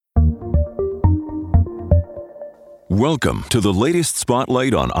Welcome to the latest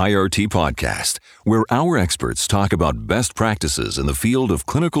Spotlight on IRT podcast, where our experts talk about best practices in the field of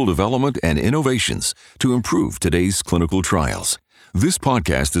clinical development and innovations to improve today's clinical trials. This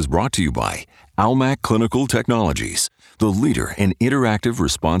podcast is brought to you by Almac Clinical Technologies, the leader in interactive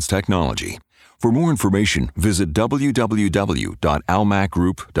response technology. For more information, visit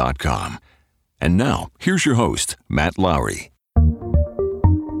www.almacgroup.com. And now, here's your host, Matt Lowry.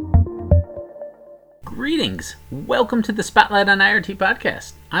 Greetings. Welcome to the Spotlight on IRT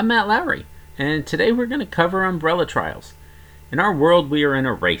podcast. I'm Matt Lowry, and today we're going to cover umbrella trials. In our world, we are in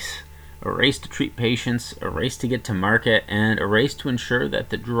a race to treat patients, a race to get to market, and a race to ensure that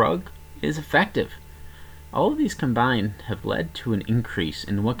the drug is effective. All of these combined have led to an increase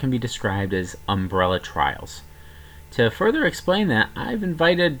in what can be described as umbrella trials. To further explain that, I've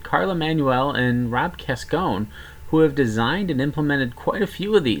invited Carla Manuel and Rob Cascone, who have designed and implemented quite a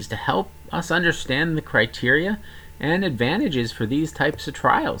few of these to help us understand the criteria and advantages for these types of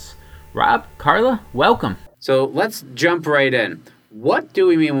trials. Rob, Carla, welcome. So let's jump right in. What do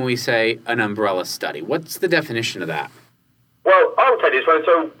we mean when we say an umbrella study? What's the definition of that? Well, I would say this one.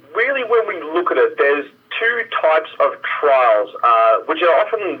 So really when we look at it, there's two types of trials, which are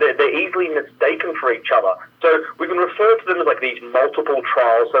often, they're easily mistaken for each other. So we can refer to them as like these multiple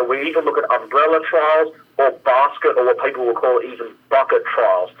trials. So we either look at umbrella trials or basket, or what people will call even bucket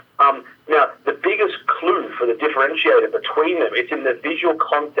trials. Now, the biggest clue for the differentiator between them, it's in the visual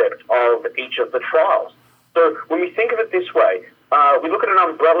concept of each of the trials. So when we think of it this way, we look at an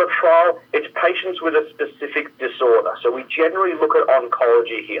umbrella trial, it's patients with a specific disorder. So we generally look at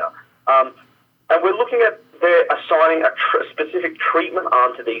oncology here. And we're looking at they're assigning a specific treatment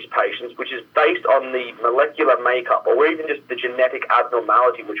arm to these patients, which is based on the molecular makeup or even just the genetic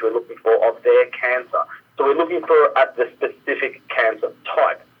abnormality which we're looking for of their cancer. So we're looking for at the specific cancer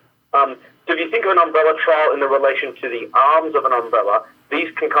type. So if you think of an umbrella trial in the relation to the arms of an umbrella,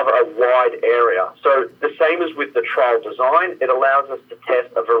 these can cover a wide area. So the same as with the trial design, it allows us to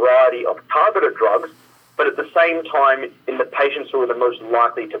test a variety of targeted drugs, but at the same time in the patients who are the most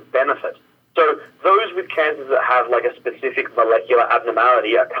likely to benefit. So those with cancers that have like a specific molecular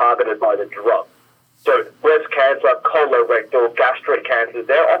abnormality are targeted by the drug. So breast cancer, colorectal, gastric cancers,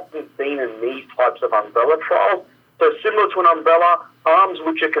 they're often seen in these types of umbrella trials. So similar to an umbrella, arms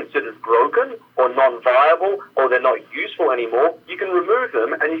which are considered broken or non-viable or they're not useful anymore, you can remove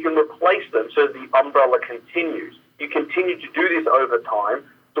them and you can replace them so the umbrella continues. You continue to do this over time.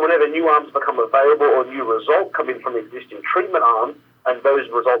 So whenever new arms become available or new results come in from existing treatment arms and those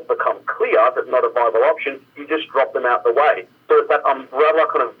results become clear that's not a viable option, you just drop them out the way. So it's that umbrella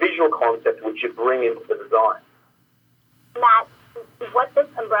kind of visual concept which you bring into the design. Matt, what this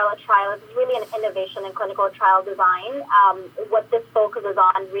umbrella trial is really an innovation in clinical trial design. What this focuses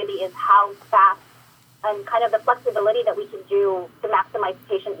on really is how fast and kind of the flexibility that we can do to maximize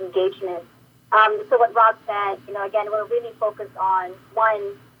patient engagement. So what Rob said, again, we're really focused on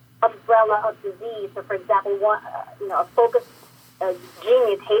one umbrella of disease. So for example, a focused gene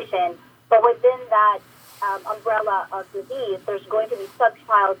mutation, but within that umbrella of disease, there's going to be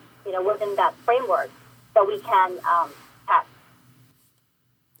sub-trials, within that framework that we can test.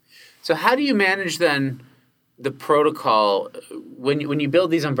 So how do you manage then the protocol when you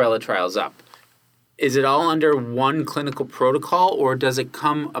build these umbrella trials up? Is it all under one clinical protocol, or does it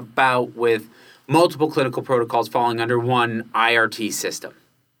come about with multiple clinical protocols falling under one IRT system?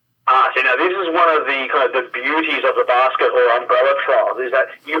 So now this is one of the kind of the beauties of the basket or umbrella trials is that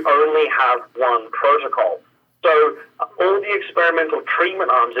you only have one protocol. So all the experimental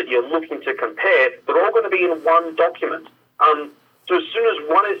treatment arms that you're looking to compare, they're all going to be in one document. So as soon as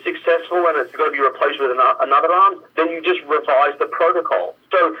one is successful and it's going to be replaced with another arm, then you just revise the protocol.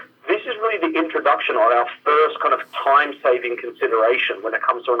 So this is really the introduction on our first kind of time-saving consideration when it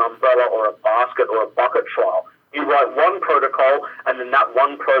comes to an umbrella or a basket or a bucket trial. You write one protocol, and then that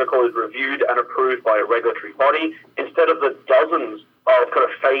one protocol is reviewed and approved by a regulatory body, instead of the dozens of kind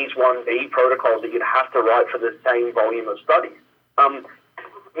of phase 1B protocols that you'd have to write for the same volume of studies.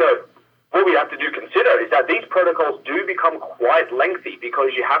 What we have to consider is that these protocols do become quite lengthy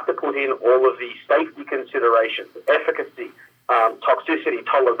because you have to put in all of the safety considerations, efficacy, toxicity,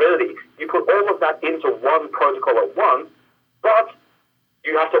 tolerability. You put all of that into one protocol at once, but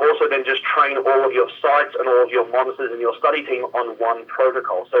you have to also then just train all of your sites and all of your monitors and your study team on one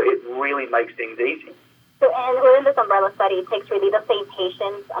protocol. So it really makes things easy. So, and within this umbrella study, it takes really the same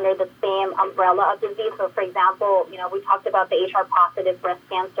patients under the same umbrella of disease. So, for example, we talked about the HR-positive breast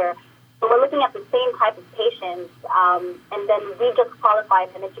cancer. So we're looking at the same type of patients, and then we just qualify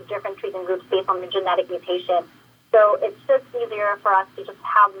them into different treatment groups based on the genetic mutation. So it's just the easier for us to just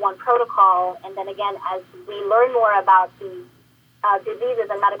have one protocol. And then again, as we learn more about these diseases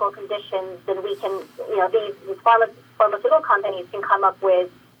and medical conditions, then we can, these pharmaceutical companies can come up with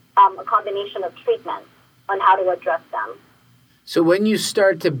a combination of treatments on how to address them. So when you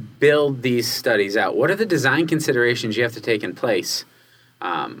start to build these studies out, what are the design considerations you have to take in place?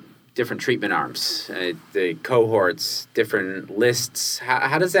 Different treatment arms, the cohorts, different lists.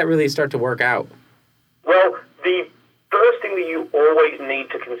 How does that really start to work out? Well, the first thing that you always need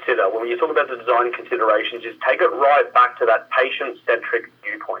to consider when you talk about the design considerations is take it right back to that patient-centric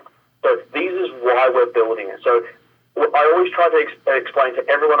viewpoint. So this is why we're building it. So I always try to explain to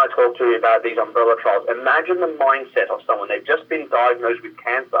everyone I talk to about these umbrella trials, imagine the mindset of someone. They've just been diagnosed with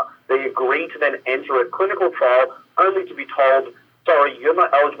cancer. They agree to then enter a clinical trial only to be told, sorry, you're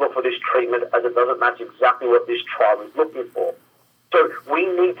not eligible for this treatment as it doesn't match exactly what this trial is looking for. So we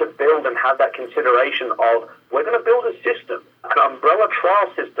need to build and have that consideration of, we're going to build a system, an umbrella trial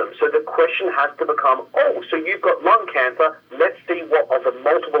system. So the question has to become, so you've got lung cancer, let's see what are the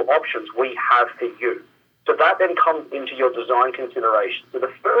multiple options we have for you. So that then comes into your design consideration. So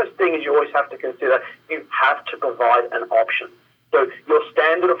the first thing is you always have to consider, you have to provide an option. So your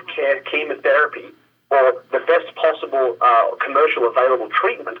standard of care chemotherapy or the best possible commercial available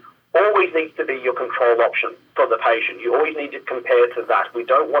treatment always needs to be your control option for the patient. You always need to compare to that. We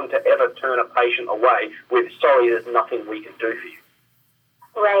don't want to ever turn a patient away with, sorry, there's nothing we can do for you.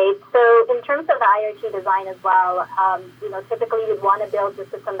 Right. So in terms of the IRT design as well, typically you'd want to build a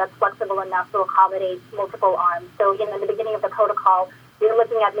system that's flexible enough to accommodate multiple arms. So, in the beginning of the protocol, you're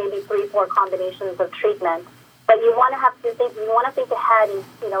looking at maybe 3-4 combinations of treatment. But you want to think ahead and,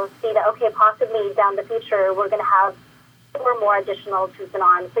 see that, okay, possibly down the future, we're going to have 4 more additional treatment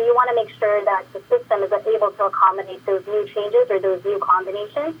arms. So you want to make sure that the system is able to accommodate those new changes or those new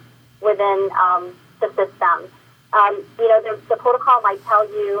combinations within the system. The protocol might tell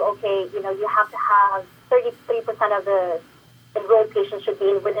you, okay, you have to have 33% of the enrolled patients should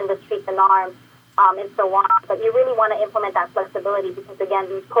be within the treatment arm, and so on. But you really want to implement that flexibility because, again,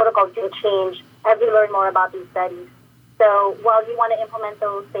 these protocols do change as we learn more about these studies. So while you want to implement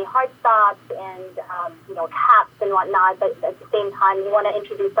those, say, hard stops and, caps and whatnot, but at the same time, you want to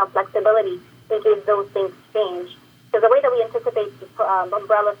introduce some flexibility in case those things change. So the way that we anticipate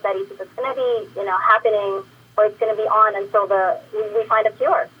umbrella studies is it's going to be, happening or it's going to be on until we find a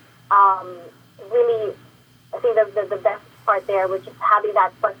cure. Really, I think the best part there was just having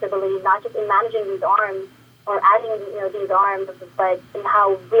that flexibility, not just in managing these arms or adding these arms, but in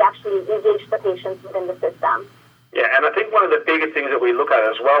how we actually engage the patients within the system. Yeah, and I think one of the biggest things that we look at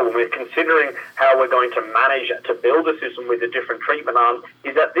as well when we're considering how we're going to manage to build a system with the different treatment arms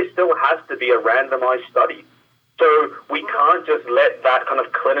is that this still has to be a randomized study. So we can't just let that kind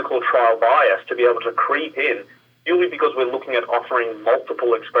of clinical trial bias to be able to creep in purely because we're looking at offering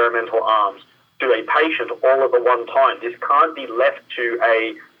multiple experimental arms to a patient all at the one time. This can't be left to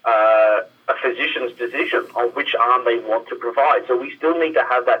a physician's decision on which arm they want to provide. So we still need to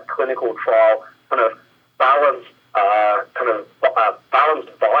have that clinical trial kind of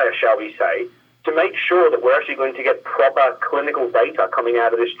balanced bias, shall we say, to make sure that we're actually going to get proper clinical data coming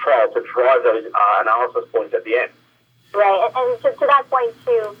out of this trial to drive those analysis points at the end. Right, and to that point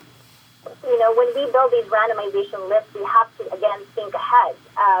too, when we build these randomization lists, we have to, again, think ahead.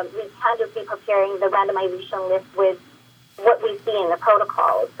 We can't just be preparing the randomization list with what we see in the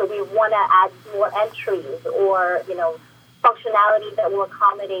protocol. So we want to add more entries or, functionality that will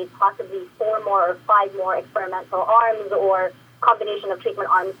accommodate possibly 4 more or 5 more experimental arms or combination of treatment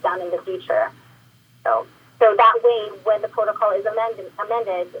arms down in the future. So that way, when the protocol is amended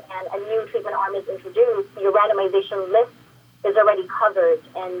and a new treatment arm is introduced, your randomization list is already covered,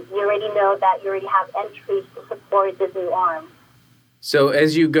 and you already know that you already have entries to support this new arm. So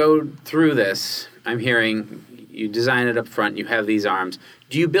as you go through this, I'm hearing you design it up front, you have these arms.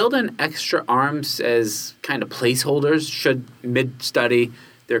 Do you build in extra arms as kind of placeholders? Should mid-study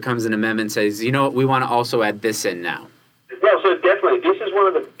there comes an amendment says, we want to also add this in now? Yeah, so definitely. This is one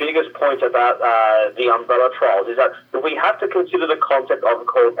of the biggest points about the umbrella trials is that we have to consider the concept of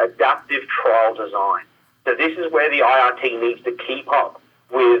called adaptive trial design. So this is where the IRT needs to keep up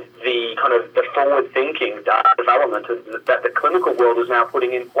with the kind of the forward-thinking development that the clinical world is now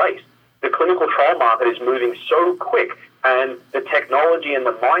putting in place. The clinical trial market is moving so quick, and the technology and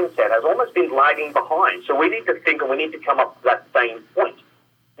the mindset has almost been lagging behind. So we need to think and we need to come up to that same point.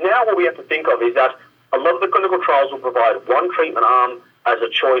 Now what we have to think of is that a lot of the clinical trials will provide one treatment arm as a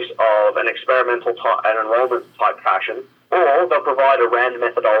choice of an experimental type, an enrollment type fashion, or they'll provide a random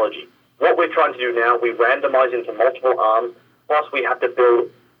methodology. What we're trying to do now, we randomize into multiple arms, plus we have to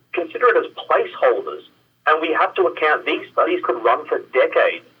consider it as placeholders And we have to account these studies could run for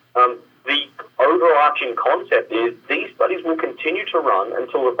decades. The overarching concept is these studies will continue to run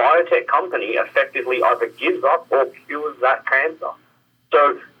until the biotech company effectively either gives up or cures that cancer.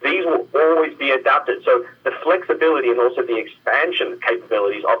 So these will always be adapted. So the flexibility and also the expansion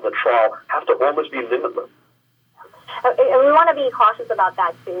capabilities of the trial have to almost be limitless. And we want to be cautious about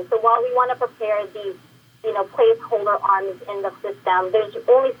that too. So while we want to prepare these, placeholder arms in the system, there's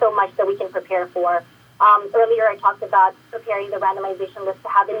only so much that we can prepare for. Earlier I talked about preparing the randomization list to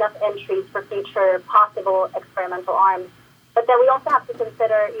have enough entries for future possible experimental arms. But then we also have to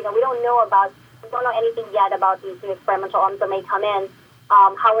consider, we don't know anything yet about these new experimental arms that may come in.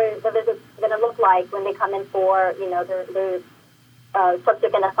 How are the visits going to look like when they come in for, their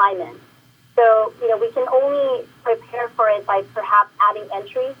subsequent assignments? So, we can only prepare for it by perhaps adding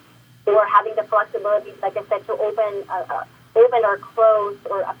entries or having the flexibility, like I said, to open or close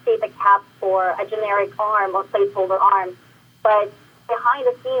or update the cap for a generic arm or placeholder arm. But behind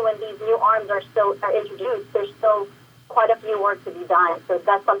the scene, when these new arms are introduced, there's still quite a few work to be done. So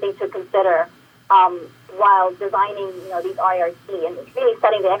that's something to consider while designing, these IRT, and really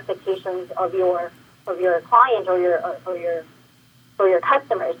setting the expectations of your client or your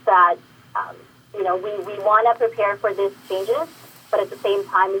customers that we want to prepare for these changes, but at the same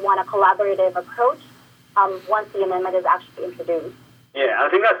time we want a collaborative approach once the amendment is actually introduced. Yeah, I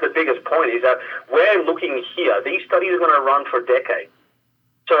think that's the biggest point, is that we're looking here. These studies are going to run for decades.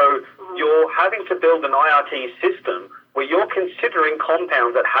 So you're having to build an IRT system where you're considering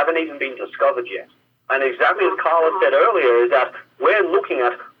compounds that haven't even been discovered yet. And exactly as Carla said earlier, is that we're looking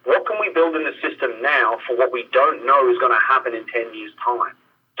at what can we build in the system now for what we don't know is going to happen in 10 years' time.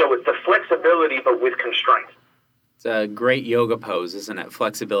 So it's the flexibility, but with constraint. It's a great yoga pose, isn't it?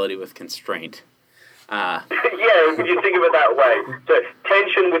 Flexibility with constraint. Yeah, if you think of it that way. So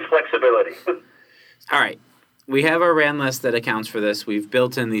tension with flexibility. All right. We have our RAND list that accounts for this. We've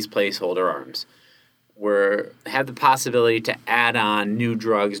built in these placeholder arms. We have the possibility to add on new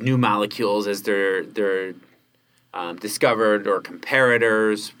drugs, new molecules as they're discovered, or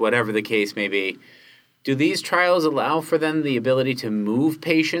comparators, whatever the case may be. Do these trials allow for them the ability to move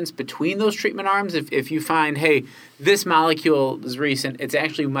patients between those treatment arms? If you find, hey, this molecule is recent, it's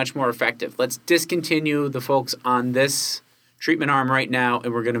actually much more effective. Let's discontinue the folks on this treatment arm right now,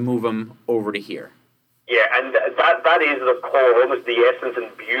 and we're going to move them over to here. Yeah, and that is the core, almost the essence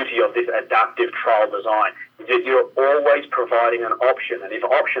and beauty of this adaptive trial design, is that you're always providing an option. And if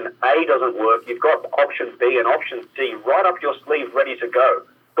option A doesn't work, you've got option B and option C right up your sleeve ready to go.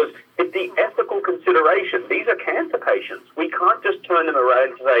 Because it's the ethical consideration. These are cancer patients. We can't just turn them around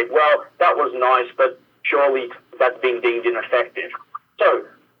and say, well, that was nice, but surely that's been deemed ineffective. So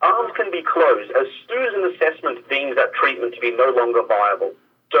arms can be closed as soon as an assessment deems that treatment to be no longer viable.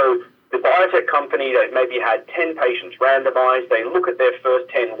 So the biotech company that maybe had 10 patients randomized, they look at their first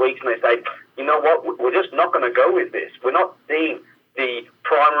 10 weeks and they say, you know what, we're just not going to go with this. We're not seeing the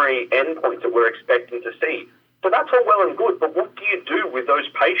primary endpoints that we're expecting to see. So that's all well and good, but what do you do with those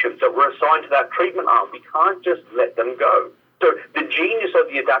patients that were assigned to that treatment arm? We can't just let them go. So the genius of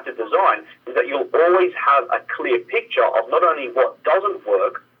the adaptive design is that you'll always have a clear picture of not only what doesn't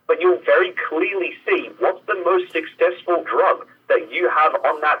work, but you'll very clearly see what's the most successful drug that you have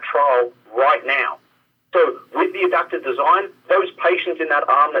on that trial right now. So with the adaptive design, those patients in that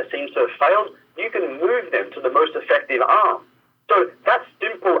arm that seems to have failed, you can move them to the most effective arm. So that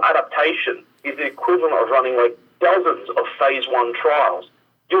simple adaptation is the equivalent of running like dozens of phase 1 trials.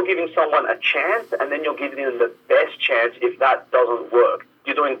 You're giving someone a chance, and then you're giving them the best chance if that doesn't work.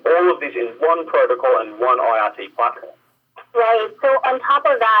 You're doing all of this in one protocol and one IRT platform. Right. So on top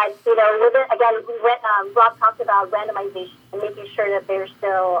of that, Rob talked about randomization and making sure that they're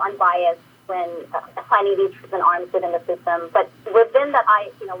still unbiased when assigning these treatment arms within the system. But within the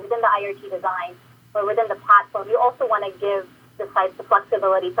IRT design or within the platform, you also want to give the sites the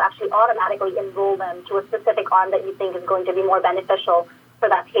flexibility to actually automatically enroll them to a specific arm that you think is going to be more beneficial for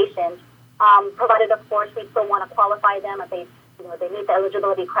that patient. Provided, of course, we still want to qualify them if they meet the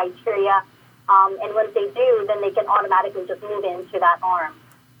eligibility criteria. And once they do, then they can automatically just move into that arm.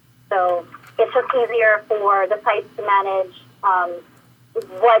 So it's just easier for the sites to manage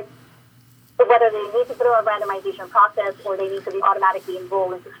whether they need to go through a randomization process or they need to be automatically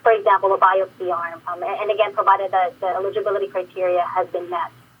enrolled into, for example, a biopsy arm. And again, provided that the eligibility criteria has been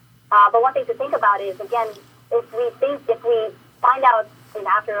met. But one thing to think about is, again, if we find out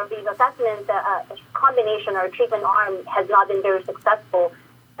after these assessments a combination or a treatment arm has not been very successful,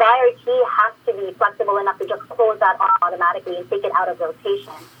 the IRT has to be flexible enough to just close that arm automatically and take it out of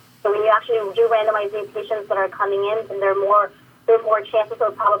rotation. So when you actually do randomize new patients that are coming in, and they're more there's more chances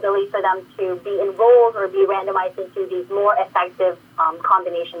or probability for them to be enrolled or be randomized into these more effective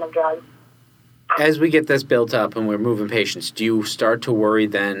combination of drugs. As we get this built up and we're moving patients, do you start to worry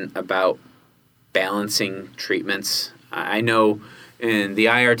then about balancing treatments? I know in the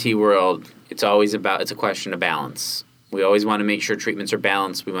IRT world, it's a question of balance. We always want to make sure treatments are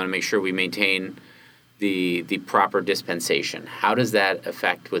balanced. We want to make sure we maintain the proper dispensation. How does that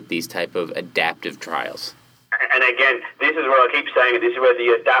affect with these type of adaptive trials? And again, this is where I keep saying it, this is where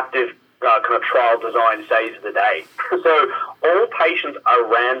the adaptive kind of trial design saves the day. So all patients are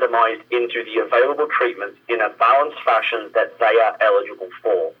randomized into the available treatments in a balanced fashion that they are eligible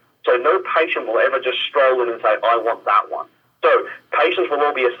for. So no patient will ever just stroll in and say, I want that one. So patients will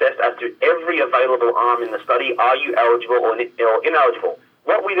all be assessed as to every available arm in the study. Are you eligible or ineligible?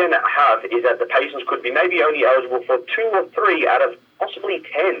 What we then have is that the patients could be maybe only eligible for 2 or 3 out of possibly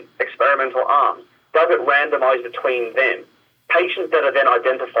 10 experimental arms. Does it randomize between them? Patients that are then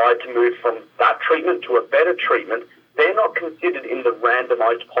identified to move from that treatment to a better treatment, they're not considered in the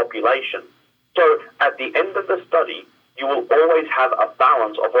randomized population. So at the end of the study, you will always have a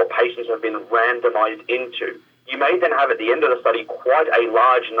balance of what patients have been randomized into. You may then have at the end of the study quite a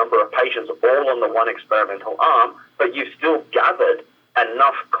large number of patients all on the one experimental arm, but you've still gathered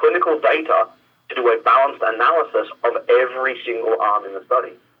enough clinical data to do a balanced analysis of every single arm in the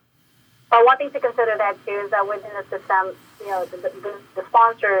study. But one thing to consider that too is that within the system, the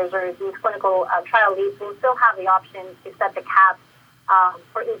sponsors or these clinical trial leads will still have the option to set the cap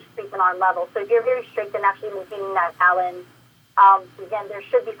for each treatment arm level. So if you're very strict in actually maintaining that balance, again, there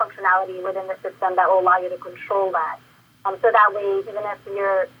should be functionality within the system that will allow you to control that. So that way, even if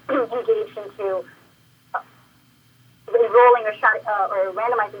you're engaged into enrolling or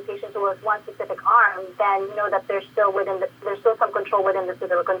randomizing patients towards one specific arm, then you know that there's still some control within the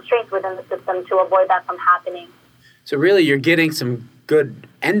system or constraints within the system to avoid that from happening. So really, you're getting some good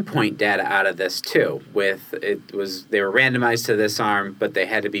endpoint data out of this too. They were randomized to this arm, but they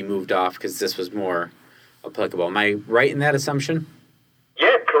had to be moved off because this was more applicable. Am I right in that assumption?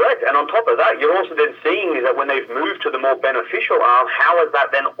 Yeah, correct. And on top of that, you're also then seeing is that when they've moved to the more beneficial arm, how has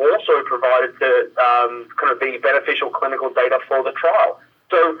that then also provided to kind of be beneficial clinical data for the trial?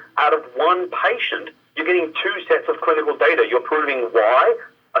 So out of one patient, you're getting 2 sets of clinical data. You're proving why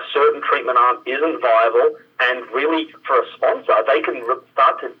a certain treatment arm isn't viable, and really for a sponsor, they can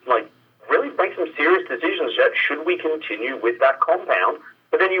start to really make some serious decisions that should we continue with that compound.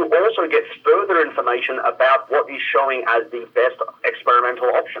 But then you also get further information about what is showing as the best experimental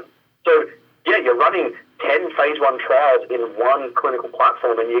option. So, yeah, you're running 10 phase 1 trials in one clinical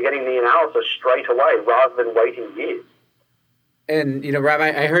platform, and you're getting the analysis straight away rather than waiting years. And, Rob,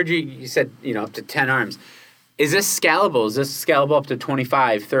 I heard you said, up to 10 arms. Is this scalable? Is this scalable up to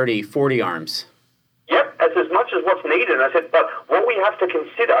 25, 30, 40 arms? Yep, it's as much as what's needed. And I said, but what we have to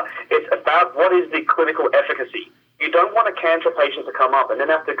consider is about what is the clinical efficacy. You don't want a cancer patient to come up and then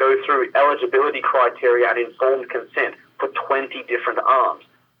have to go through eligibility criteria and informed consent for 20 different arms.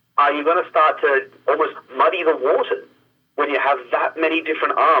 Are you going to start to almost muddy the waters when you have that many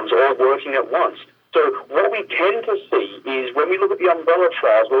different arms all working at once? So what we tend to see is when we look at the umbrella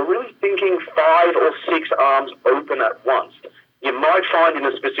trials, we're really thinking 5 or 6 arms open at once. You might find in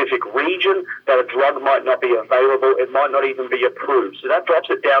a specific region that a drug might not be available. It might not even be approved. So that drops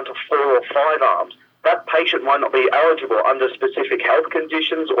it down to 4 or 5 arms. That patient might not be eligible under specific health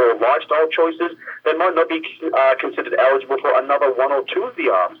conditions or lifestyle choices. They might not be considered eligible for another 1 or 2 of the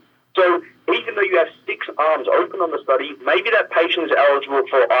arms. So even though you have 6 arms open on the study, maybe that patient is eligible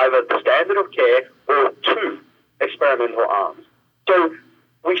for either the standard of care or 2 experimental arms. So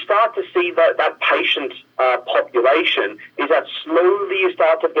we start to see that patient population is that slowly you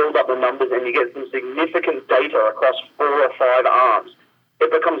start to build up the numbers and you get some significant data across 4 or 5 arms. It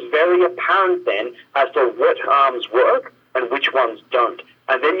becomes very apparent then as to what arms work and which ones don't.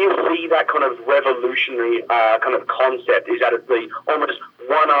 And then you see that kind of revolutionary kind of concept is that it's the almost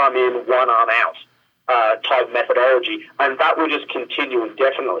 1 arm in, 1 arm out type methodology. And that will just continue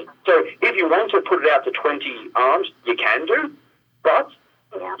indefinitely. So if you want to put it out to 20 arms, you can do, but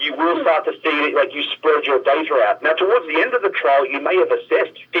you will start to see like you spread your data out. Now, towards the end of the trial, you may have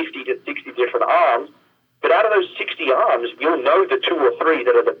assessed 50 to 60 different arms, but out of those 60 arms, you'll know the 2 or 3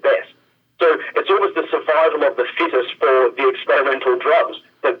 that are the best. So it's almost the survival of the fittest for the experimental drugs.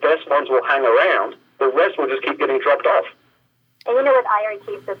 The best ones will hang around. The rest will just keep getting dropped off. And with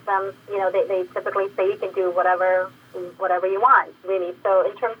IRT systems, they typically say you can do whatever you want, really. So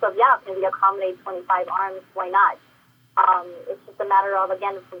in terms of, can we accommodate 25 arms? Why not? It's just a matter of,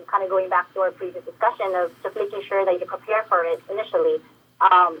 again, from kind of going back to our previous discussion of just making sure that you prepare for it initially.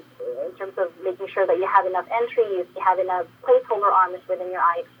 in terms of making sure that you have enough entries, you have enough placeholder arms within your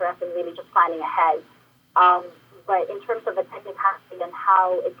iExpress, and really just planning ahead. But in terms of the technicality and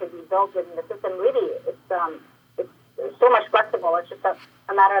how it could be built within the system, really, it's so much flexible. It's just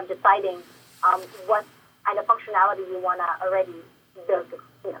a matter of deciding what kind of functionality you want to already build,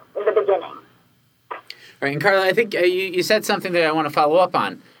 in the beginning. All right, and Carla, I think you said something that I want to follow up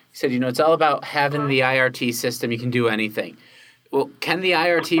on. You said, it's all about having the IRT system. You can do anything. Well, can the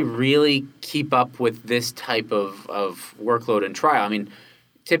IRT really keep up with this type of workload and trial? I mean,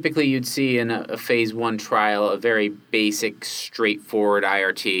 typically you'd see in a phase 1 trial a very basic, straightforward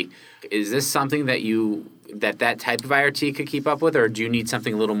IRT. Is this something that that type of IRT could keep up with, or do you need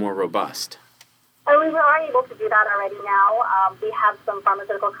something a little more robust? We are able to do that already now. We have some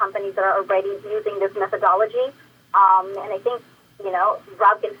pharmaceutical companies that are already using this methodology. And I think,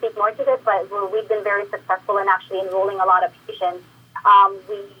 Rob can speak more to this, but we've been very successful in actually enrolling a lot of patients.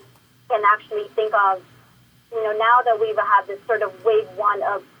 We can actually think of, now that we've had this sort of wave 1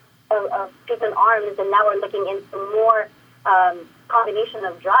 of treatment arms, and now we're looking into more combination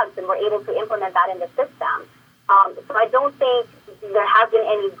of drugs, and we're able to implement that in the system. So I don't think there has been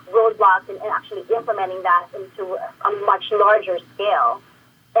any roadblocks in actually implementing that into a much larger scale.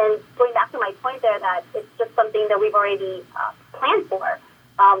 And going back to my point there, that it's just something that we've already planned for.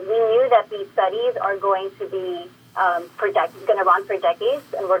 We knew that these studies are going to be going to run for decades,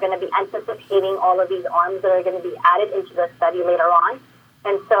 and we're going to be anticipating all of these arms that are going to be added into the study later on.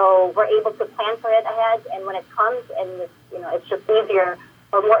 And so we're able to plan for it ahead, and when it comes, and it's just easier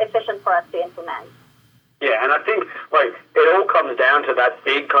or more efficient for us to implement. Yeah, and I think it all comes down to that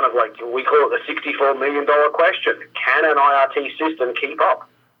big kind of we call it the $64 million question. Can an IRT system keep up?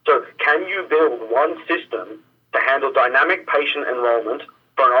 So can you build one system to handle dynamic patient enrollment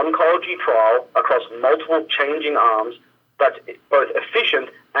for an oncology trial across multiple changing arms that's both efficient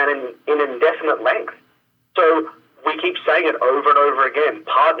and in indefinite length? So we keep saying it over and over again: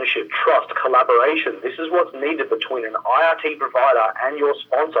 partnership, trust, collaboration. This is what's needed between an IRT provider and your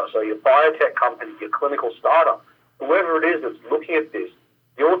sponsor, so your biotech company, your clinical startup, whoever it is that's looking at this.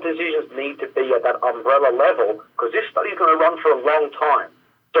 Your decisions need to be at that umbrella level, because this study is going to run for a long time.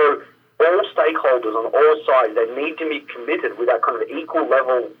 So all stakeholders on all sides, they need to be committed with that kind of equal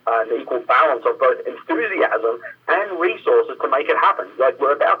level and equal balance of both enthusiasm and resources to make it happen.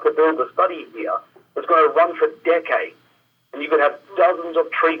 We're about to build a study here that's going to run for decades, and you could have dozens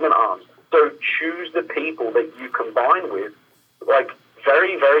of treatment arms. So choose the people that you combine with,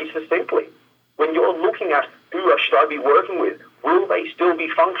 very, very succinctly. When you're looking at who should I be working with, will they still be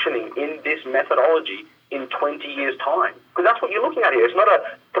functioning in this methodology in 20 years' time? Because that's what you're looking at here. It's not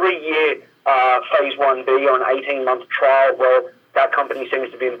a 3-year phase 1B or an 18-month trial where that company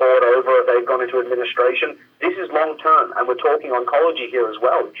seems to be bought over or they've gone into administration. This is long-term, and we're talking oncology here as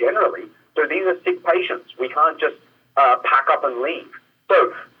well, generally. So these are sick patients. We can't just pack up and leave.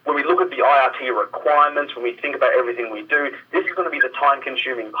 So when we look at the IRT requirements, when we think about everything we do, this is going to be the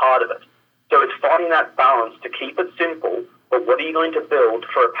time-consuming part of it. So it's finding that balance to keep it simple, but what are you going to build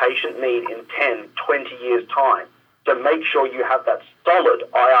for a patient need in 10, 20 years' time? So make sure you have that solid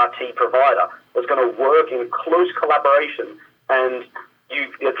IRT provider that's going to work in close collaboration, and you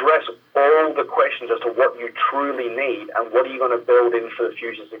address all the questions as to what you truly need and what are you going to build in for the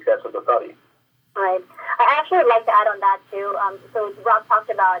future success of the study. Right. I actually would like to add on that too. So Rob talked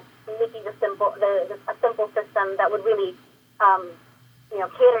about making a simple system that would really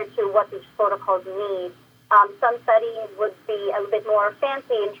cater to what these protocols need. Some studies would be a bit more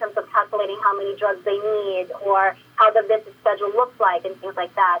fancy in terms of calculating how many drugs they need or how the visit schedule looks like and things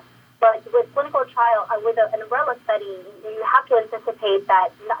like that. But with clinical trial, with an umbrella study, you have to anticipate that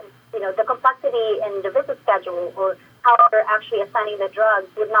the complexity in the visit schedule or how they're actually assigning the drugs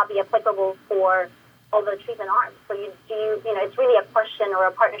would not be applicable for all the treatment arms. So it's really a question or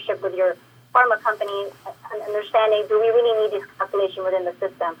a partnership with your pharma company and understanding, do we really need this calculation within the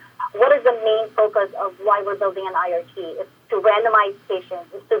system? What is the main focus of why we're building an IRT? It's to randomize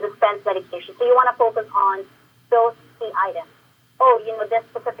patients. It's to dispense medication. So you want to focus on those key items. This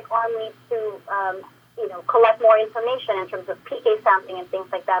specific arm needs to, collect more information in terms of PK sampling and things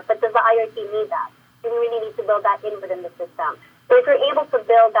like that. But does the IRT need that? Do we really need to build that in within the system? So if you're able to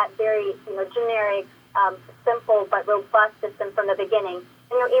build that very, generic, simple but robust system from the beginning,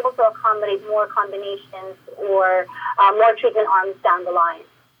 then you're able to accommodate more combinations or more treatment arms down the line.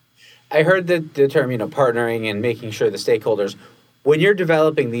 I heard the term, partnering and making sure the stakeholders. When you're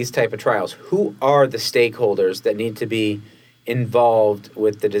developing these type of trials, who are the stakeholders that need to be involved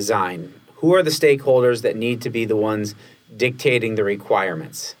with the design? Who are the stakeholders that need to be the ones dictating the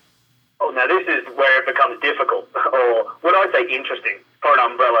requirements? Oh, now this is where it becomes difficult, or what I say interesting. for an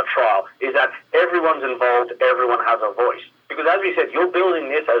umbrella trial is that everyone's involved, everyone has a voice. Because as we said, you're building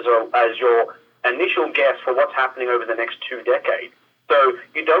this as your initial guess for what's happening over the next 2 decades. So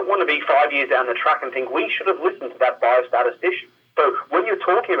you don't want to be 5 years down the track and think, we should have listened to that biostatistician. So when you're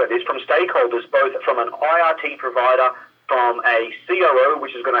talking about this from stakeholders, both from an IRT provider, from a CRO,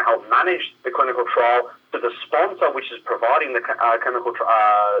 which is going to help manage the clinical trial, to the sponsor, which is providing the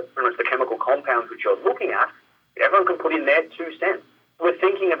pretty much the chemical compounds which you're looking at, everyone can put in their 2 cents. We're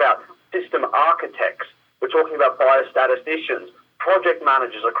thinking about system architects. We're talking about biostatisticians, project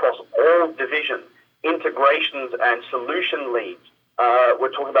managers across all divisions, integrations and solution leads.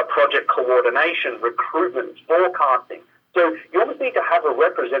 We're talking about project coordination, recruitment, forecasting. So you almost need to have a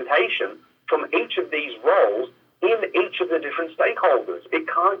representation from each of these roles in each of the different stakeholders. It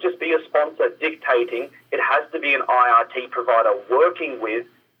can't just be a sponsor dictating. It has to be an IRT provider working with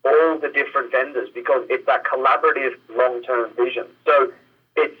all the different vendors because it's that collaborative long-term vision. So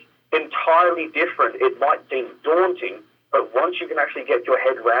it's entirely different. It might seem daunting, but once you can actually get your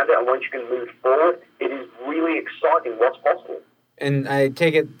head around it and once you can move forward, it is really exciting what's possible. And I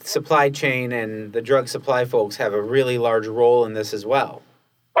take it supply chain and the drug supply folks have a really large role in this as well.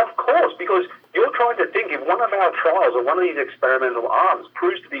 Of course, because you're trying to think if one of our trials or one of these experimental arms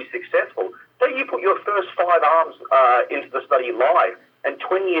proves to be successful, say you put your first 5 arms into the study live and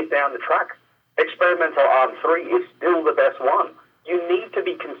 20 years down the track, experimental arm 3 is still the best one. You need to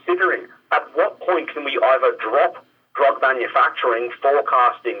be considering at what point can we either drop drug manufacturing,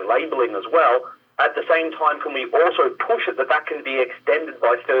 forecasting, labeling as well. At the same time, can we also push it that can be extended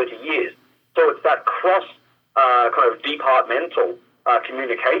by 30 years? So it's that cross kind of departmental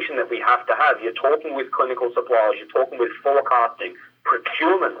communication that we have to have. You're talking with clinical suppliers, you're talking with forecasting,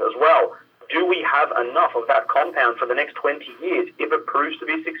 procurement as well. Do we have enough of that compound for the next 20 years if it proves to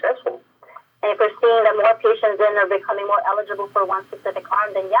be successful? And if we're seeing that more patients then are becoming more eligible for one specific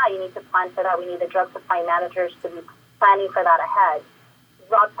arm, then yeah, you need to plan for that. We need the drug supply managers to be planning for that ahead.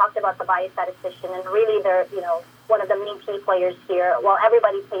 Rob talked about the biostatistician, and really they're, one of the main key players here. Well,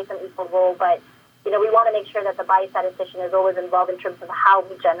 everybody plays an equal role, but, we want to make sure that the biostatistician is always involved in terms of how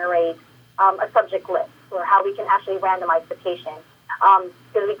we generate a subject list or how we can actually randomize the patient.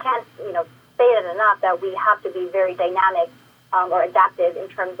 Because we can't, say it enough that we have to be very dynamic or adaptive in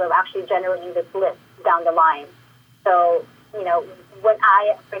terms of actually generating this list down the line. So, when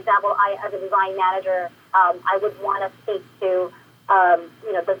for example, as a design manager, I would want to speak to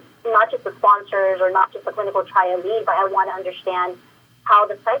not just the sponsors or not just the clinical trial lead, but I want to understand how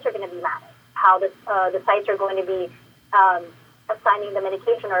the sites are going to be managed, how the sites are going to be assigning the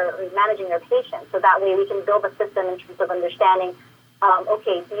medication or managing their patients. So that way we can build a system in terms of understanding,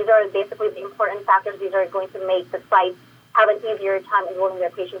 okay, these are basically the important factors. These are going to make the sites have an easier time enrolling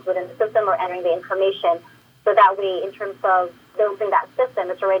their patients within the system or entering the information. So that way, in terms of building that system,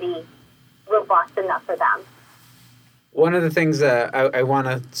 it's already robust enough for them. One of the things that I want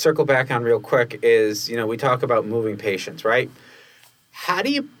to circle back on real quick is, we talk about moving patients, right? How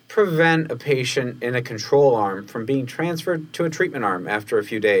do you prevent a patient in a control arm from being transferred to a treatment arm after a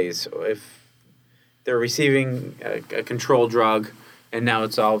few days? If they're receiving a control drug and now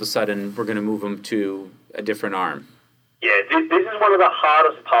it's all of a sudden we're going to move them to a different arm. Yeah, this is one of the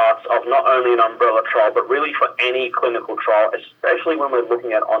hardest parts of not only an umbrella trial, but really for any clinical trial, especially when we're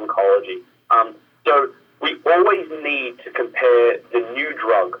looking at oncology. So we always need to compare the new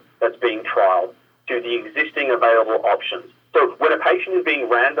drug that's being trialed to the existing available options. So when a patient is being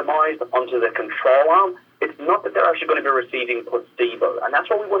randomized onto the control arm, it's not that they're actually going to be receiving placebo. And that's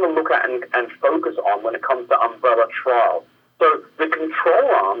what we want to look at and focus on when it comes to umbrella trials. So the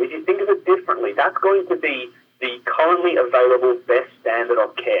control arm, if you think of it differently, that's going to be the currently available best standard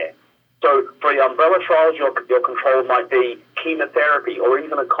of care. So for the umbrella trials, your control might be chemotherapy or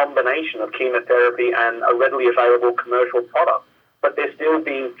even a combination of chemotherapy and a readily available commercial product, but they're still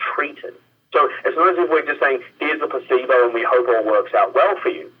being treated. So it's not as if we're just saying, here's the placebo and we hope all works out well for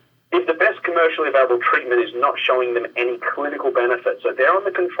you. If the best commercially available treatment is not showing them any clinical benefit, so they're on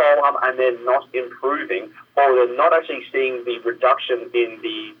the control arm and they're not improving, or they're not actually seeing the reduction in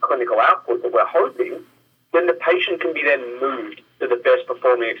the clinical output that we're hoping, then the patient can be then moved to the best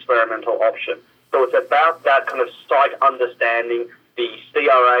performing experimental option. So it's about that kind of site understanding, the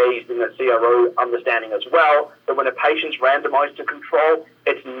CRAs and the CRO understanding as well, that when a patient's randomized to control,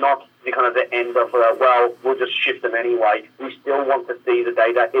 it's not the kind of the end of, we'll just shift them anyway. We still want to see the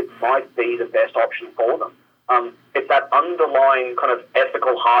data. It might be the best option for them. It's that underlying kind of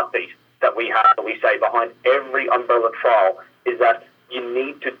ethical heartbeat that we have, that we say behind every umbrella trial, is that you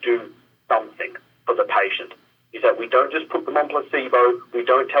need to do something for the patient. Is that we don't just put them on placebo, we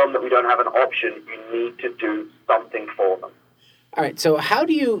don't tell them that we don't have an option, you need to do something for them. All right, so how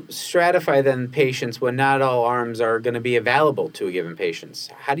do you stratify then patients when not all arms are going to be available to a given patient?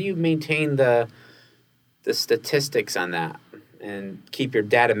 How do you maintain the statistics on that and keep your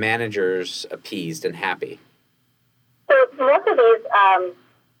data managers appeased and happy? So most of these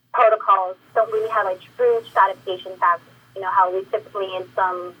protocols don't really have a true stratification factor. You know, how we typically in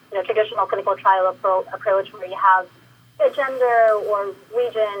some traditional clinical trial approach where you have a gender or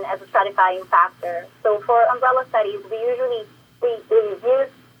region as a stratifying factor. So for umbrella studies, we usually we use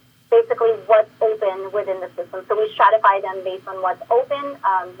basically what's open within the system. So we stratify them based on what's open.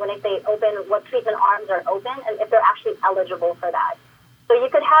 When I say open, what treatment arms are open, and if they're actually eligible for that. So you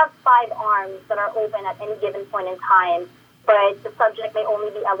could have 5 arms that are open at any given point in time, but the subject may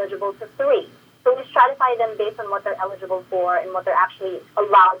only be eligible to 3. So we stratify them based on what they're eligible for and what they're actually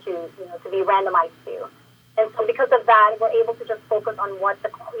allowed to be randomized to. And so because of that, we're able to just focus on what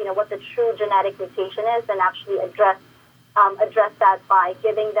the true genetic mutation is and actually address that by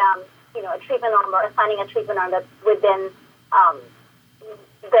giving them, a treatment arm or assigning a treatment arm that's within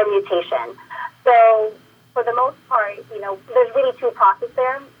their mutation. So for the most part, there's really 2 processes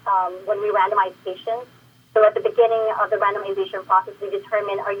there when we randomize patients. So at the beginning of the randomization process, we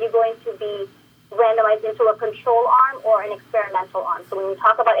determine, are you going to be randomized into a control arm or an experimental arm? So when we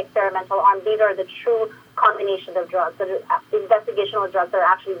talk about experimental arm, these are the true combination of drugs, the investigational drugs that are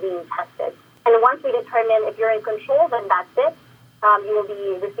actually being tested. And once we determine if you're in control, then that's it. You will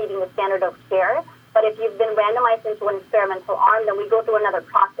be receiving the standard of care. But if you've been randomized into an experimental arm, then we go through another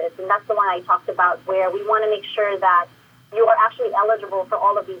process. And that's the one I talked about, where we want to make sure that you are actually eligible for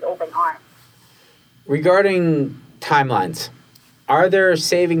all of these open arms. Regarding timelines, are there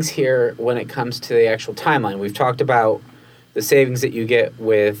savings here when it comes to the actual timeline? We've talked about the savings that you get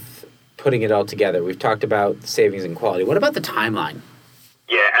with putting it all together. We've talked about the savings in quality. What about the timeline?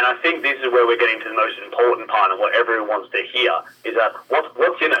 Yeah, and I think this is where we're getting to the most important part and what everyone wants to hear is that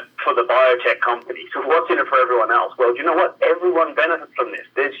what's in it for the biotech companies? So what's in it for everyone else? Well, do you know what? Everyone benefits from this.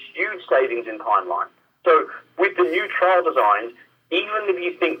 There's huge savings in timeline. So with the new trial designs, even if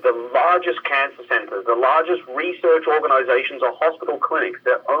you think the largest cancer centers, the largest research organizations or hospital clinics,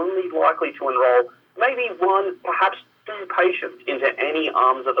 they're only likely to enroll maybe 1, perhaps 2 patients into any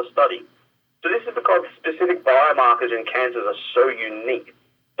arms of a study. So this is because specific biomarkers in cancers are so unique.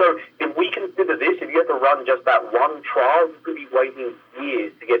 So if we consider this, if you have to run just that one trial, you could be waiting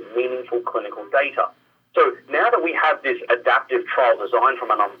years to get meaningful clinical data. So now that we have this adaptive trial design from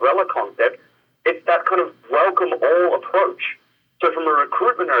an umbrella concept, it's that kind of welcome all approach. So from a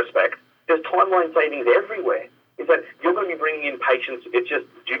recruitment aspect, there's timeline savings everywhere. Is that you're going to be bringing in patients, it's just,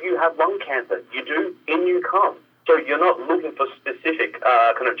 do you have lung cancer? You do, in you come. So you're not looking for specific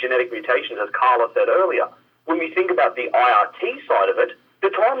kind of genetic mutations, as Carla said earlier. When we think about the IRT side of it, the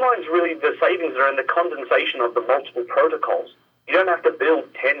timeline's really, the savings are in the condensation of the multiple protocols. You don't have to build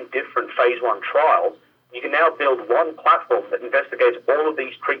 10 different phase 1 trials. You can now build one platform that investigates all of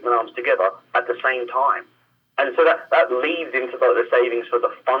these treatment arms together at the same time. And so that leads into the savings for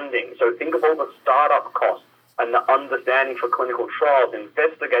the funding. So think of all the startup costs and the understanding for clinical trials,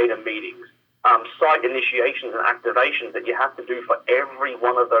 investigator meetings, site initiations and activations that you have to do for every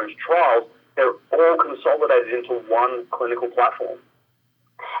one of those trials. They're all consolidated into one clinical platform.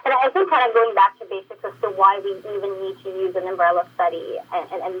 And I think kind of going back to basics as to why we even need to use an umbrella study,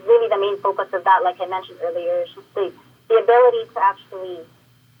 and really the main focus of that, like I mentioned earlier, is just the ability to actually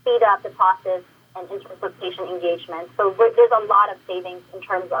speed up the process and in terms of patient engagement. So there's a lot of savings in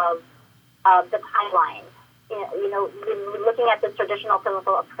terms of the timeline. Looking at this traditional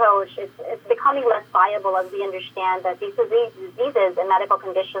clinical approach, it's becoming less viable as we understand that these diseases and medical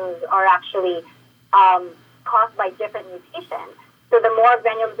conditions are actually caused by different mutations. So the more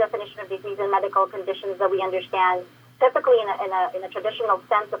granular definition of disease and medical conditions that we understand, typically in a traditional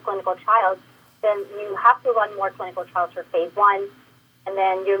sense of clinical trials, then you have to run more clinical trials for phase 1, and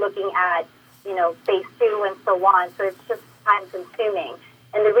then you're looking at phase 2 and so on. So it's just time consuming.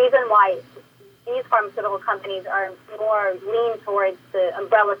 And the reason why these pharmaceutical companies are more lean towards the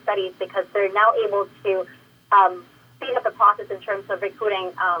umbrella studies because they're now able to speed up the process in terms of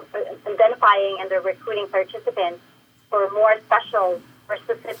recruiting, identifying, and they're recruiting participants for more special or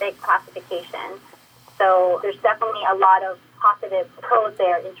specific classification. So there's definitely a lot of positive pros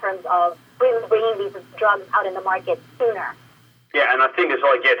there in terms of really bringing these drugs out in the market sooner. Yeah, and I think it's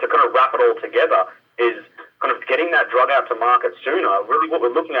to kind of wrap it all together is kind of getting that drug out to market sooner. Really what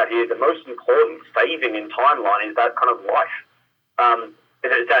we're looking at here, the most important saving in timeline is that kind of life.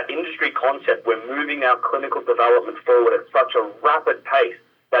 It's that industry concept. We're moving our clinical development forward at such a rapid pace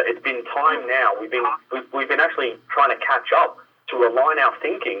that it's been time now. We've been actually trying to catch up to align our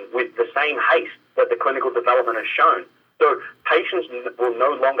thinking with the same haste that the clinical development has shown. So patients will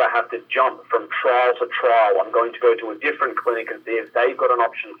no longer have to jump from trial to trial. I'm going to go to a different clinic and see if they've got an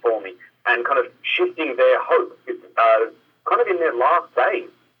option for me, and kind of shifting their hope kind of in their last days.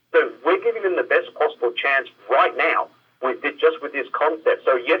 So we're giving them the best possible chance right now with this concept.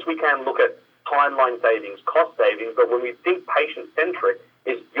 So yes, we can look at timeline savings, cost savings, but when we think patient-centric,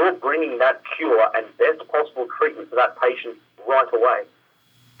 is you're bringing that cure and best possible treatment to that patient right away.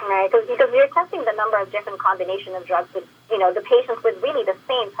 Right, because you're testing the number of different combination of drugs with, the patients with really the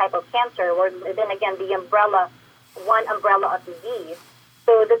same type of cancer, or then again, one umbrella of disease.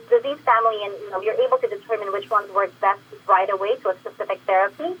 So this disease family, and you're able to determine which ones work best right away to a specific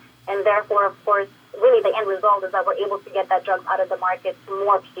therapy, and therefore, of course, really the end result is that we're able to get that drug out of the market to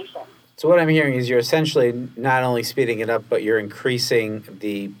more patients. So what I'm hearing is you're essentially not only speeding it up, but you're increasing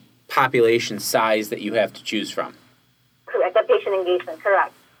the population size that you have to choose from. Correct, the patient engagement,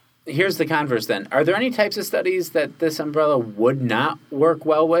 correct. Here's the converse then. Are there any types of studies that this umbrella would not work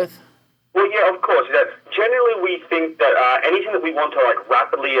well with? Well, yeah, of course. Generally, we think that anything that we want to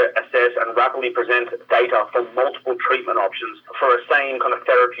rapidly assess and rapidly present data for multiple treatment options for a same kind of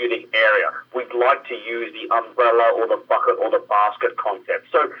therapeutic area, we'd like to use the umbrella or the bucket or the basket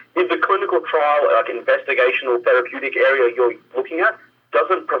concept. So if the clinical trial, investigational therapeutic area you're looking at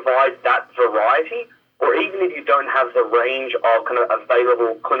doesn't provide that variety, or even if you don't have the range of kind of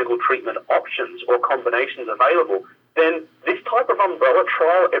available clinical treatment options or combinations available, then this type of umbrella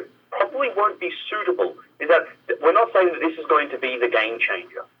trial, it probably won't be suitable. Is that we're not saying that this is going to be the game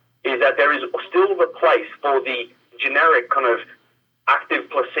changer. Is that there is still the place for the generic kind of active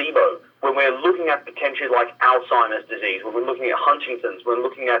placebo when we're looking at potentially like Alzheimer's disease, when we're looking at Huntington's, when we're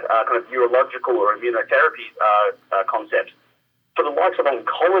looking at kind of neurological or immunotherapy concepts. For the likes of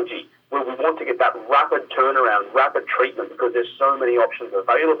oncology, where we want to get that rapid turnaround, rapid treatment, because there's so many options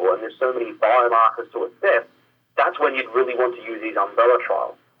available and there's so many biomarkers to assess, that's when you'd really want to use these umbrella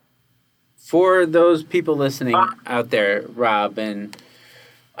trials. For those people listening out there, Rob, and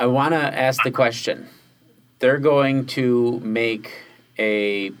I want to ask the question. They're going to make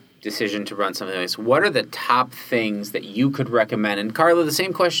a decision to run something like this. What are the top things that you could recommend? And Carla, the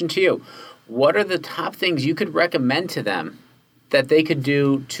same question to you. What are the top things you could recommend to them that they could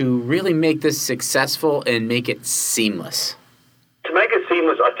do to really make this successful and make it seamless? To make it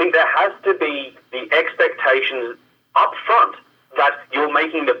seamless, I think there has to be the expectations up front that you're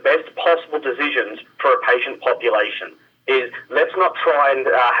making the best possible decisions for a patient population. Let's not try and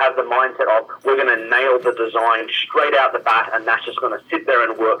have the mindset of we're going to nail the design straight out the bat and that's just going to sit there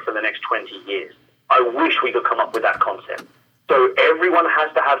and work for the next 20 years. I wish we could come up with that concept. So everyone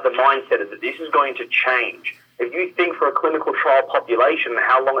has to have the mindset that this is going to change. If you think for a clinical trial population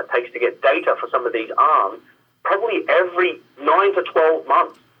how long it takes to get data for some of these arms, probably every 9 to 12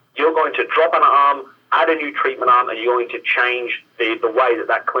 months, you're going to drop an arm, add a new treatment arm, and you're going to change the way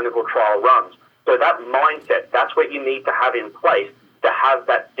that clinical trial runs. So that mindset, that's what you need to have in place to have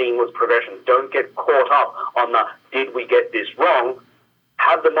that seamless progression. Don't get caught up on the, did we get this wrong?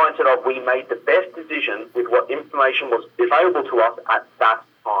 Have the mindset of, we made the best decision with what information was available to us at that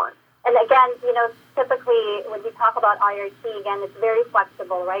time. And again, typically when we talk about IRT, again, it's very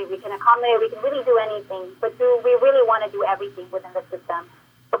flexible, right? We can accommodate, we can really do anything, but do we really want to do everything within the system?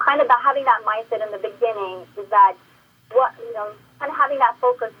 So kind of having that mindset in the beginning is that, kind of having that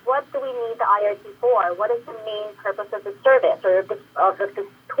focus, what do we need the IRT for? What is the main purpose of the service or of this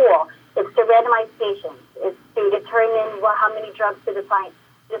tool? It's to randomize patients. It's to determine how many drugs to dispense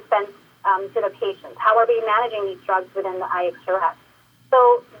to the patient. How are we managing these drugs within the IXRS?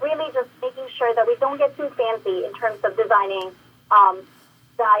 So really just making sure that we don't get too fancy in terms of designing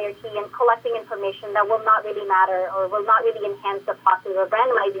the IRT and collecting information that will not really matter or will not really enhance the process of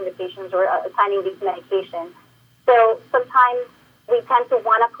randomizing the patients or assigning these medications. So sometimes we tend to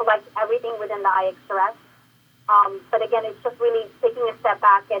want to collect everything within the IXRS. But again, it's just really taking a step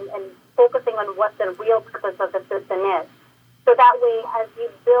back and focusing on what the real purpose of the system is. So that way, as you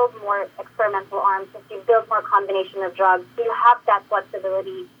build more experimental arms, as you build more combination of drugs, you have that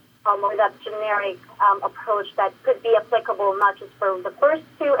flexibility or that generic approach that could be applicable not just for the first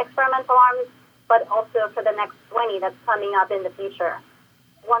 2 experimental arms, but also for the next 20 that's coming up in the future.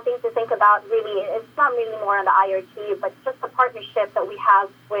 One thing to think about really, it's not really more on the IRT, but just the partnership that we have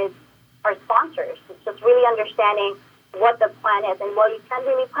with our sponsors. It's just really understanding what the plan is. And while you can't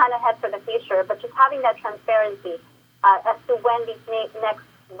really plan ahead for the future, but just having that transparency as to when these next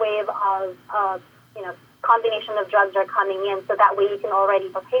wave of combination of drugs are coming in, so that way you can already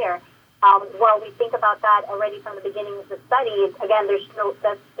prepare. While we think about that already from the beginning of the study, again,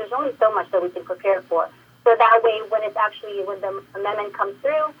 there's only so much that we can prepare for. So that way, when the amendment comes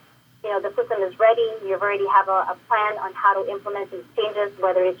through, the system is ready. You already have a plan on how to implement these changes,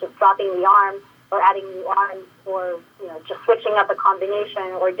 whether it's just dropping the arm or adding new arms, or just switching up a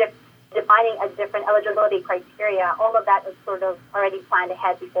combination, or defining a different eligibility criteria. All of that is sort of already planned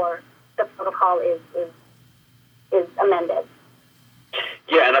ahead before the protocol is amended.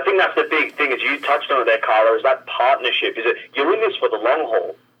 Yeah, and I think that's the big thing, as you touched on it there, Carla, is that partnership. Is that you're in this for the long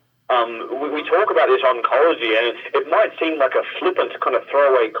haul. We talk about this oncology, and it might seem like a flippant kind of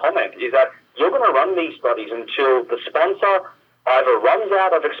throwaway comment, is that you're going to run these studies until the sponsor either runs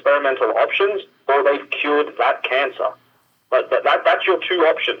out of experimental options or they've cured that cancer. But that's your two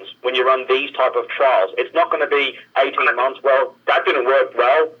options when you run these type of trials. It's not going to be 18 months, well, that didn't work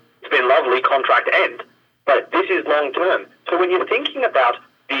well, it's been lovely, contract end. But this is long term. So when you're thinking about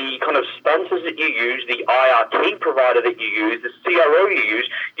the kind of sponsors that you use, the IRT provider that you use, the CRO you use,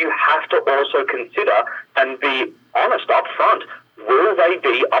 you have to also consider and be honest up front. Will they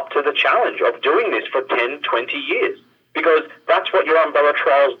be up to the challenge of doing this for 10, 20 years? Because that's what your umbrella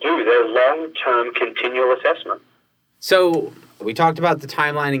trials do. They're long-term continual assessment. So we talked about the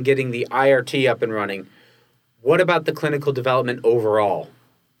timeline and getting the IRT up and running. What about the clinical development overall?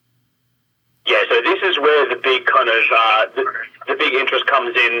 Yeah, so this is where the big kind of the big interest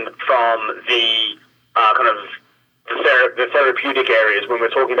comes in from the kind of the therapeutic areas. When we're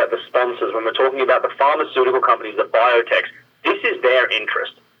talking about the sponsors, when we're talking about the pharmaceutical companies, the biotechs, this is their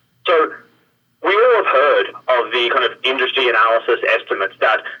interest. So we all have heard of the kind of industry analysis estimates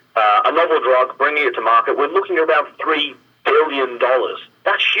that a novel drug, bringing it to market, we're looking at around $3 billion.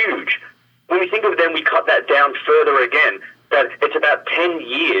 That's huge. When we think of it, then we cut that down further again, that it's about 10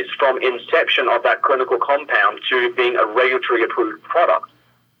 years from inception of that clinical compound to being a regulatory approved product.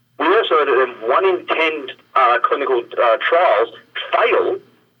 We also know that 1 in 10 clinical trials fail,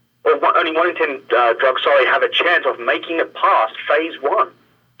 or only 1 in 10 drugs, have a chance of making it past phase 1.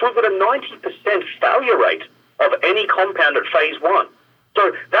 So we've got a 90% failure rate of any compound at phase 1.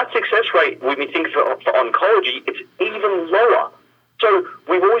 So that success rate, when we think for oncology, it's even lower. So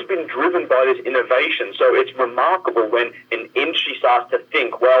we've always been driven by this innovation. So it's remarkable when an industry starts to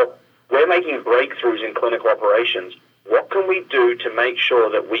think, well, we're making breakthroughs in clinical operations. What can we do to make sure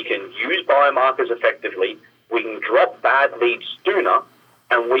that we can use biomarkers effectively, we can drop bad leads sooner,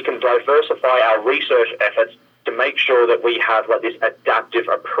 and we can diversify our research efforts to make sure that we have like this adaptive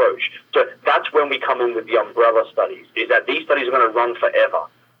approach. So that's when we come in with the umbrella studies, is that these studies are going to run forever.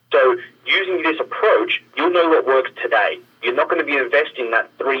 So using this approach, you'll know what works today. You're not going to be investing that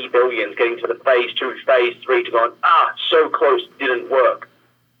 $3 billion, getting to the phase 2, phase 3 to go, so close, didn't work.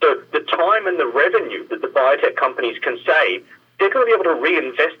 So the time and the revenue that the biotech companies can save, they're going to be able to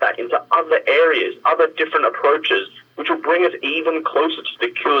reinvest that into other areas, other different approaches, which will bring us even closer to the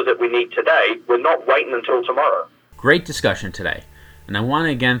cures that we need today. We're not waiting until tomorrow. Great discussion today. And I want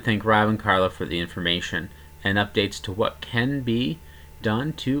to again thank Rob and Carla for the information and updates to what can be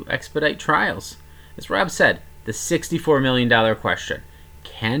done to expedite trials. As Rob said, the $64 million question: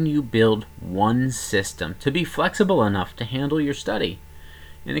 can you build one system to be flexible enough to handle your study?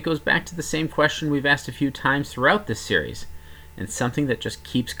 And it goes back to the same question we've asked a few times throughout this series, and something that just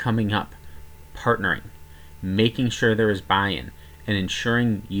keeps coming up: partnering, making sure there is buy-in, and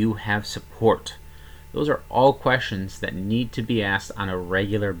ensuring you have support. Those are all questions that need to be asked on a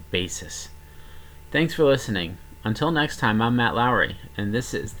regular basis. Thanks for listening. Until next time, I'm Matt Lowry, and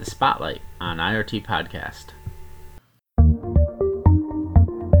this is The Spotlight on IRT Podcast.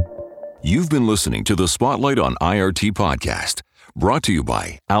 You've been listening to The Spotlight on IRT Podcast, brought to you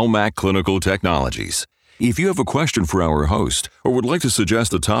by Almac Clinical Technologies. If you have a question for our host or would like to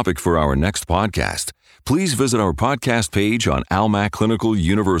suggest a topic for our next podcast, please visit our podcast page on Almac Clinical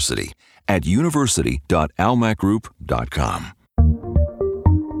University at university.almacgroup.com.